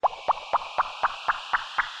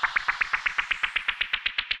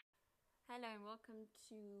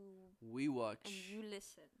to We watch. and you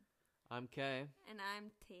listen. I'm Kay. And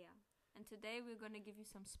I'm Thea. And today we're going to give you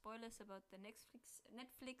some spoilers about the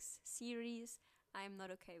Netflix series I'm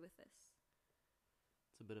Not Okay With This.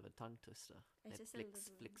 It's a bit of a tongue twister. It's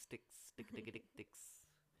Netflix, flick sticks, tick.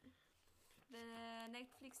 The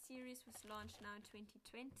Netflix series was launched now in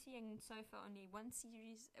 2020, and so far only one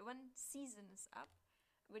season is up,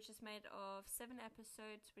 which is made of 7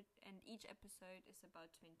 episodes, and each episode is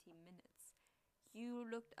about 20 minutes. You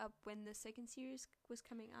looked up when the second series was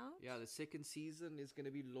coming out? Yeah, the second season is going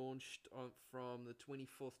to be launched from the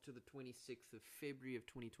 24th to the 26th of February of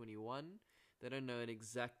 2021. They don't know an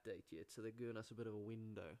exact date yet, so they're giving us a bit of a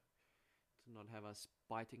window to not have us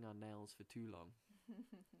biting our nails for too long.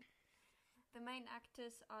 The main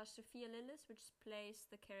actors are Sophia Lillis, which plays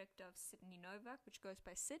the character of Sydney Novak, which goes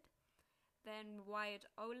by Sid. Then Wyatt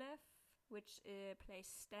Oleff, which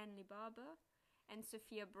plays Stanley Barber. And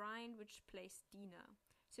Sophia Bryant, which plays Dina.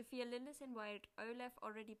 Sophia Lillis and Wyatt Oleff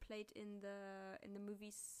already played in the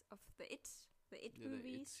movies of the It movies.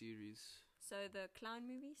 The It series. So the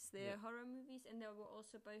clown movies, the horror movies, and they were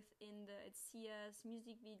also both in the It's Sia's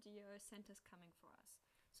music video Santa's Coming For Us.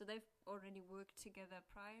 So they've already worked together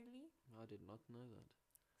priorly. I did not know that.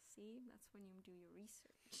 See, that's when you do your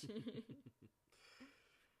research.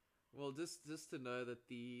 Well, just to know that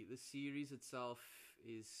the series itself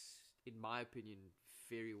is, in my opinion,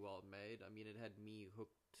 very well made. I mean, it had me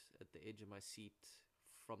hooked at the edge of my seat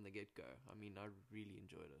from the get-go. I mean, I really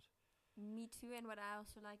enjoyed it. Me too, and what I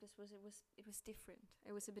also liked it was different.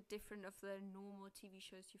 It was a bit different of the normal TV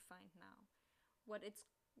shows you find now.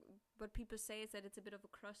 What people say is that it's a bit of a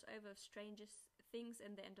crossover of Stranger Things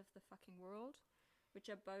and The End of the Fucking World, which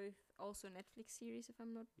are both also Netflix series, if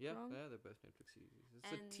I'm not wrong. Yeah, they're both Netflix series.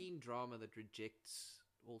 It's a teen drama that rejects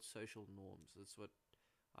all social norms. That's what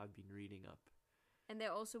I've been reading up. And they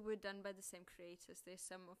also were done by the same creators. There's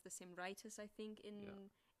some of the same writers, I think, in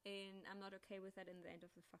I'm Not Okay With That and The End of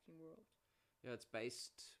the Fucking World. Yeah, it's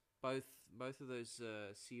based... Both of those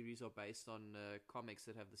series are based on comics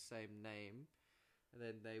that have the same name. And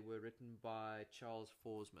then they were written by Charles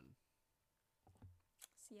Forsman.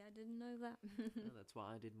 See, I didn't know that. Yeah, that's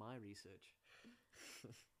why I did my research.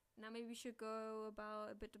 Now maybe we should go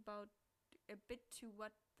a bit to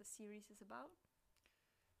what the series is about.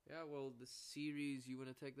 Yeah, well, the series, you want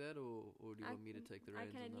to take that, or do you want me to take the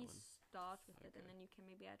reins on that one? I can at least start with it, and then you can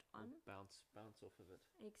maybe add on. We'll bounce off of it.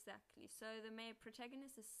 Exactly. So the main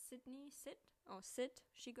protagonist is Sid,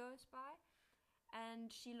 she goes by.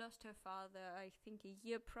 And she lost her father, I think, a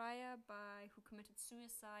year prior, who committed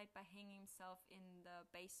suicide by hanging himself in the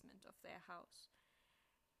basement of their house.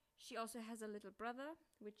 She also has a little brother,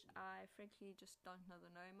 which I frankly just don't know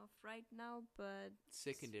the name of right now, but...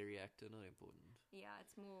 Secondary actor, not important. Yeah,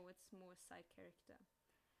 it's more a side character.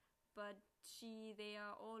 But they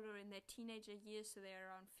are all in their teenager years, so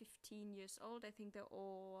they're around 15 years old. I think they're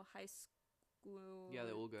all high school. Yeah,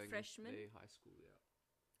 they're all going freshmen. to high school, yeah.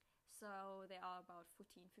 So they are about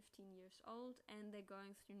 14, 15 years old, and they're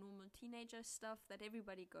going through normal teenager stuff that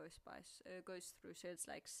everybody goes through. So it's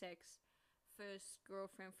like sex, first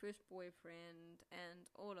girlfriend, first boyfriend, and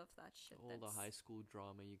all of that shit. All the high school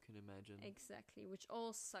drama you can imagine. Exactly, which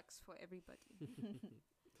all sucks for everybody.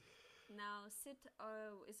 Now, Sid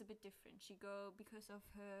is a bit different. Because of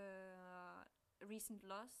her recent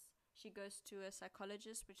loss, she goes to a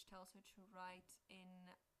psychologist, which tells her to write in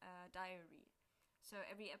a diary. So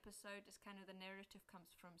every episode is kind of the narrative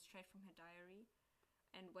comes straight from her diary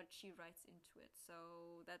and what she writes into it.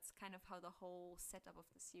 So that's kind of how the whole setup of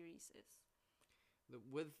the series is.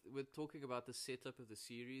 With talking about the setup of the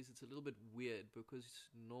series, it's a little bit weird because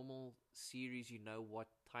normal series, you know what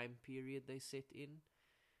time period they set in.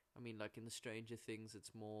 I mean, like in the Stranger Things,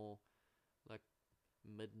 it's more like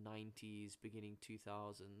mid-90s, beginning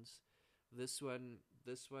 2000s. This one,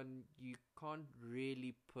 you can't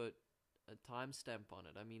really put a timestamp on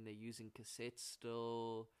it. I mean, they're using cassettes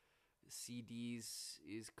still. CDs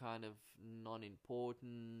is kind of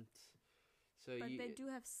non-important. So they do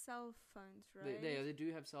have cell phones, right? They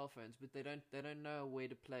do have cell phones, but they don't know where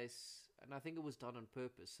to place. And I think it was done on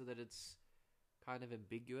purpose so that it's kind of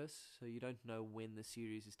ambiguous. So you don't know when the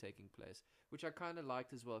series is taking place, which I kind of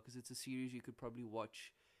liked as well because it's a series you could probably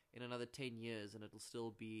watch in another 10 years and it'll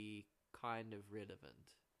still be kind of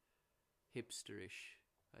relevant, hipsterish,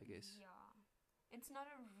 I guess. Yeah. It's not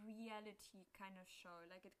a reality kind of show.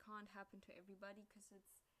 Like, it can't happen to everybody because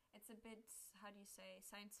it's a bit, how do you say,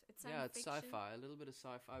 science fiction. It's sci-fi, a little bit of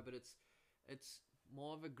sci-fi, but it's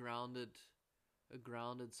more of a grounded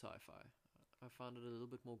sci-fi. I found it a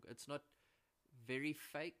little bit more, it's not very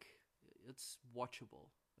fake, it's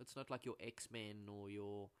watchable. It's not like your X-Men or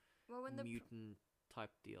your mutant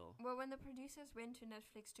type deal. Well, when the producers went to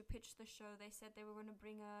Netflix to pitch the show, they said they were going to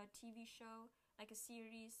bring a TV show, like a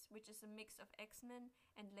series, which is a mix of X-Men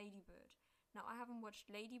and Ladybird. Now, I haven't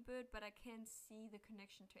watched Ladybird, but I can see the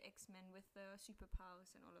connection to X-Men with the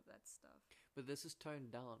superpowers and all of that stuff. But this is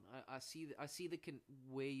toned down. I see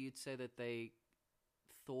where you'd say that they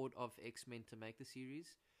thought of X-Men to make the series,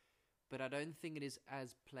 but I don't think it is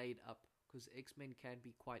as played up, because X-Men can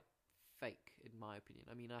be quite fake, in my opinion.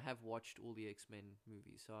 I mean, I have watched all the X-Men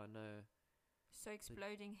movies, so I know. So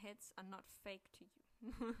exploding heads are not fake to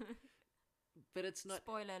you. But it's not.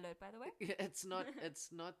 Spoiler alert, by the way. It's not.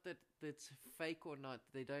 It's not that it's fake or not.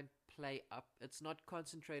 They don't play up. It's not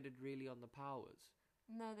concentrated really on the powers.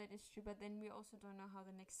 No, that is true. But then we also don't know how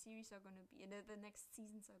the next series are going to be, and the next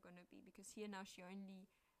seasons are going to be, because here now she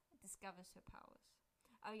only discovers her powers.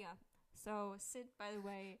 Oh yeah. So Sid, by the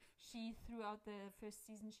way, she throughout the first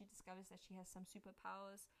season she discovers that she has some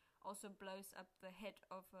superpowers. Also blows up the head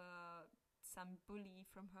of some bully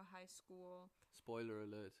from her high school. Spoiler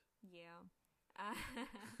alert. Yeah. At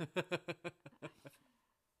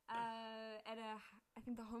I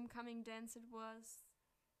think the homecoming dance it was,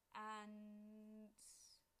 and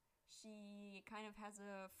she kind of has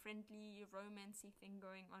a friendly romancy thing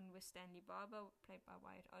going on with Stanley Barber, played by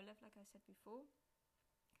Wyatt Olaf, like I said before.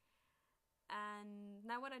 And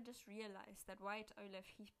now what I just realized, that Wyatt Olaf,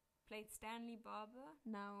 he played Stanley Barber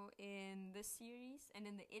now in this series, and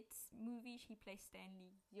in the It movie he plays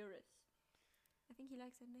Stanley Uris. I think he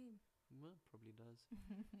likes that name. Well, probably does.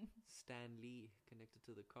 Stan Lee, connected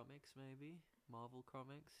to the comics, maybe? Marvel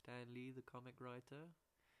Comics, Stan Lee, the comic writer?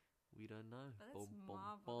 We don't know. But that's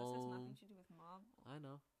Marvel. This has nothing to do with Marvel. I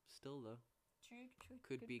know. Still, though. True.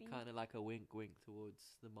 Could be kind of like a wink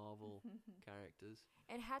towards the Marvel characters.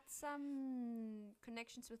 It had some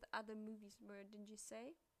connections with other movies, didn't you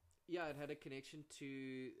say? Yeah, it had a connection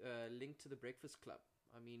to Link to the Breakfast Club.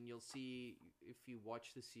 I mean, you'll see if you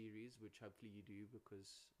watch the series, which hopefully you do,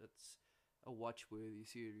 because it's a watch-worthy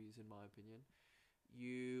series in my opinion.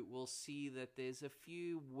 You will see that there's a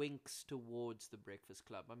few winks towards the Breakfast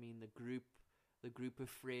Club. I mean, the group of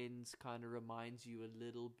friends kind of reminds you a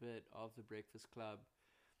little bit of the Breakfast Club.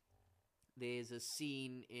 There's a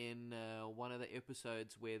scene in one of the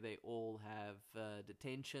episodes where they all have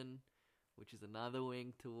detention, which is another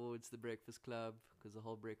wink towards the Breakfast Club, because the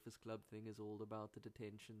whole Breakfast Club thing is all about the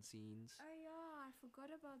detention scenes. Oh yeah, I forgot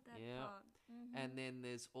about that part. Mm-hmm. And then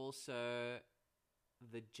there's also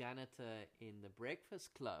the janitor in the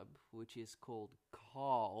Breakfast Club, which is called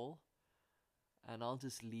Carl. And I'll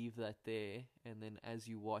just leave that there, and then as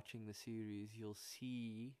you're watching the series, you'll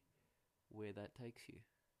see where that takes you.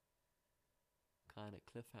 Kind of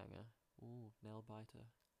cliffhanger. Ooh, nail biter.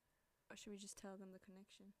 Or should we just tell them the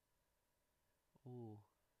connection? Ooh,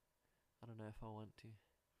 I don't know if I want to.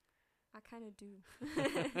 I kind of do.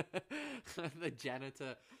 the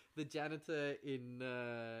janitor in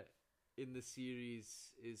the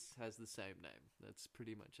series has the same name. That's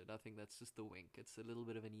pretty much it. I think that's just the wink. It's a little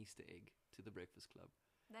bit of an Easter egg to the Breakfast Club.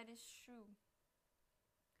 That is true.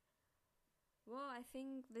 Well, I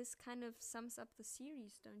think this kind of sums up the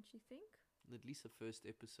series, don't you think? At least the first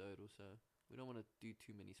episode or so. We don't want to do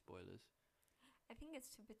too many spoilers. I think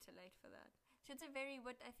it's a bit too late for that. So it's a very,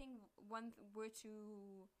 what I think one word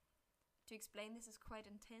to explain this is quite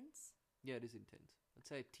intense. Yeah, it is intense. I'd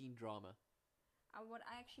say a teen drama. I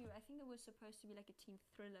think it was supposed to be like a teen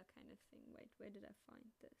thriller kind of thing. Wait, where did I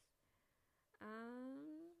find this?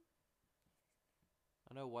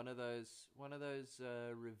 I know one of those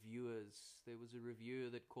reviewers. There was a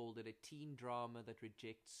reviewer that called it a teen drama that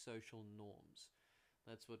rejects social norms.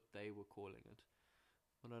 That's what they were calling it.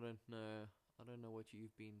 But I don't know what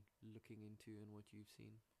you've been looking into and what you've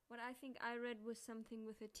seen. What I think I read was something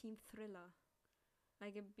with a teen thriller,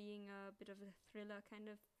 like it being a bit of a thriller kind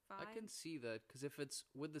of vibe. I can see that, because if it's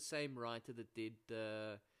with the same writer that did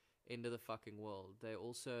End of the Fucking World,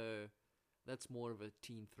 that's more of a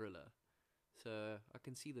teen thriller. So I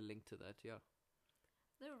can see the link to that, yeah.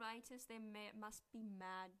 The writers, must be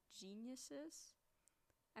mad geniuses.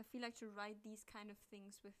 I feel like to write these kind of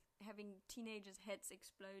things with having teenagers' heads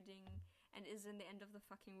exploding and is in the end of the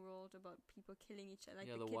fucking world about people killing each other. Like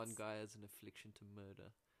yeah, the one guy has an affliction to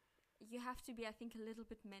murder. You have to be, I think, a little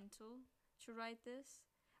bit mental to write this.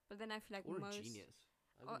 But then I feel like a genius.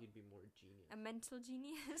 I think you'd be more a genius. A mental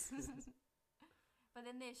genius. But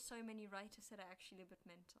then there's so many writers that are actually a bit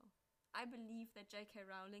mental. I believe that J.K.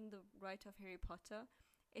 Rowling, the writer of Harry Potter,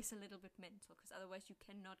 is a little bit mental, because otherwise you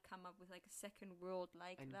cannot come up with like a second world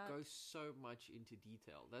like and that. go so much into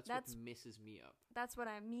detail. That's what messes me up. That's what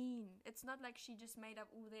I mean. It's not like she just made up,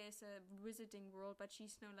 oh, there's a wizarding world, but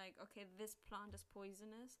she's no like, okay, this plant is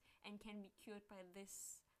poisonous and can be cured by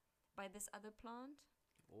this other plant.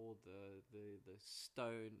 Or the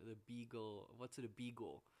stone, the beagle. What's it? A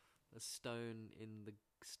beagle, a stone in the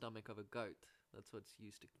stomach of a goat. That's what's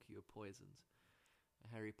used to cure poisons.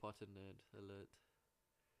 A Harry Potter nerd alert.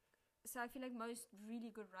 So I feel like most really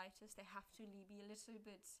good writers, they have to be a little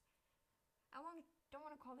bit, don't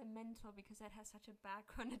want to call them mental because that has such a bad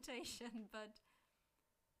connotation, but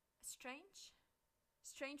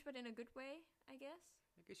strange but in a good way, I guess.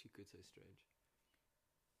 I guess you could say strange.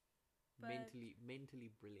 But mentally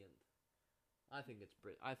brilliant. I think it's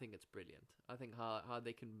brilliant. I think how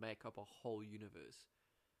they can make up a whole universe.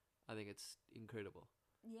 I think it's incredible.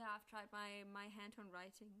 Yeah, I've tried my hand on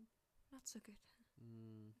writing. Not so good.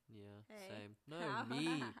 Yeah, hey. Same. No,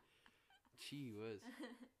 me. Gee whiz.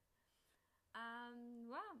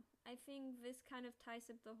 Well, I think this kind of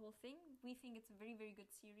ties up the whole thing. We think it's a very, very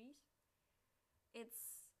good series.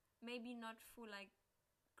 It's maybe not for like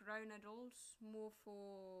grown adults, more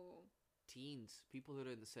for teens, people that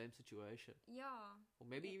are in the same situation. Yeah. Or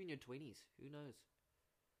maybe even your 20s. Who knows?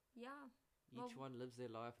 Yeah. Each one lives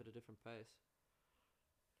their life at a different pace.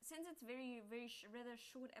 Since it's very, very rather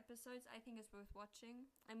short episodes, I think it's worth watching.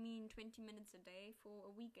 I mean, 20 minutes a day for a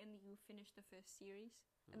week, and you finish the first series,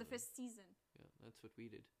 the first season. Yeah, that's what we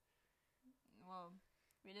did. Well,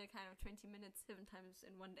 we did kind of 20 minutes 7 times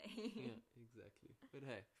in one day. Yeah, exactly. But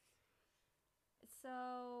hey.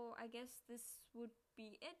 So I guess this would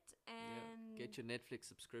be it. And get your Netflix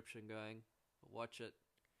subscription going. Watch it.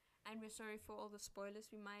 And we're sorry for all the spoilers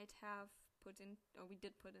we might have put in, or we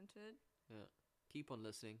did put into it. Yeah. Keep on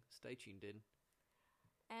listening. Stay tuned in.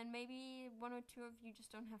 And maybe 1 or 2 of you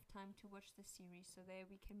just don't have time to watch the series, so there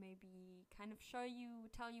we can maybe kind of tell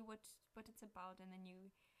you what it's about, and then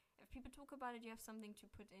if people talk about it, you have something to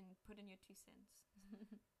put in your 2 cents.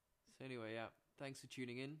 So anyway, yeah. Thanks for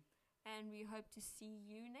tuning in. And we hope to see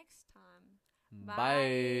you next time.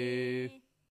 Bye.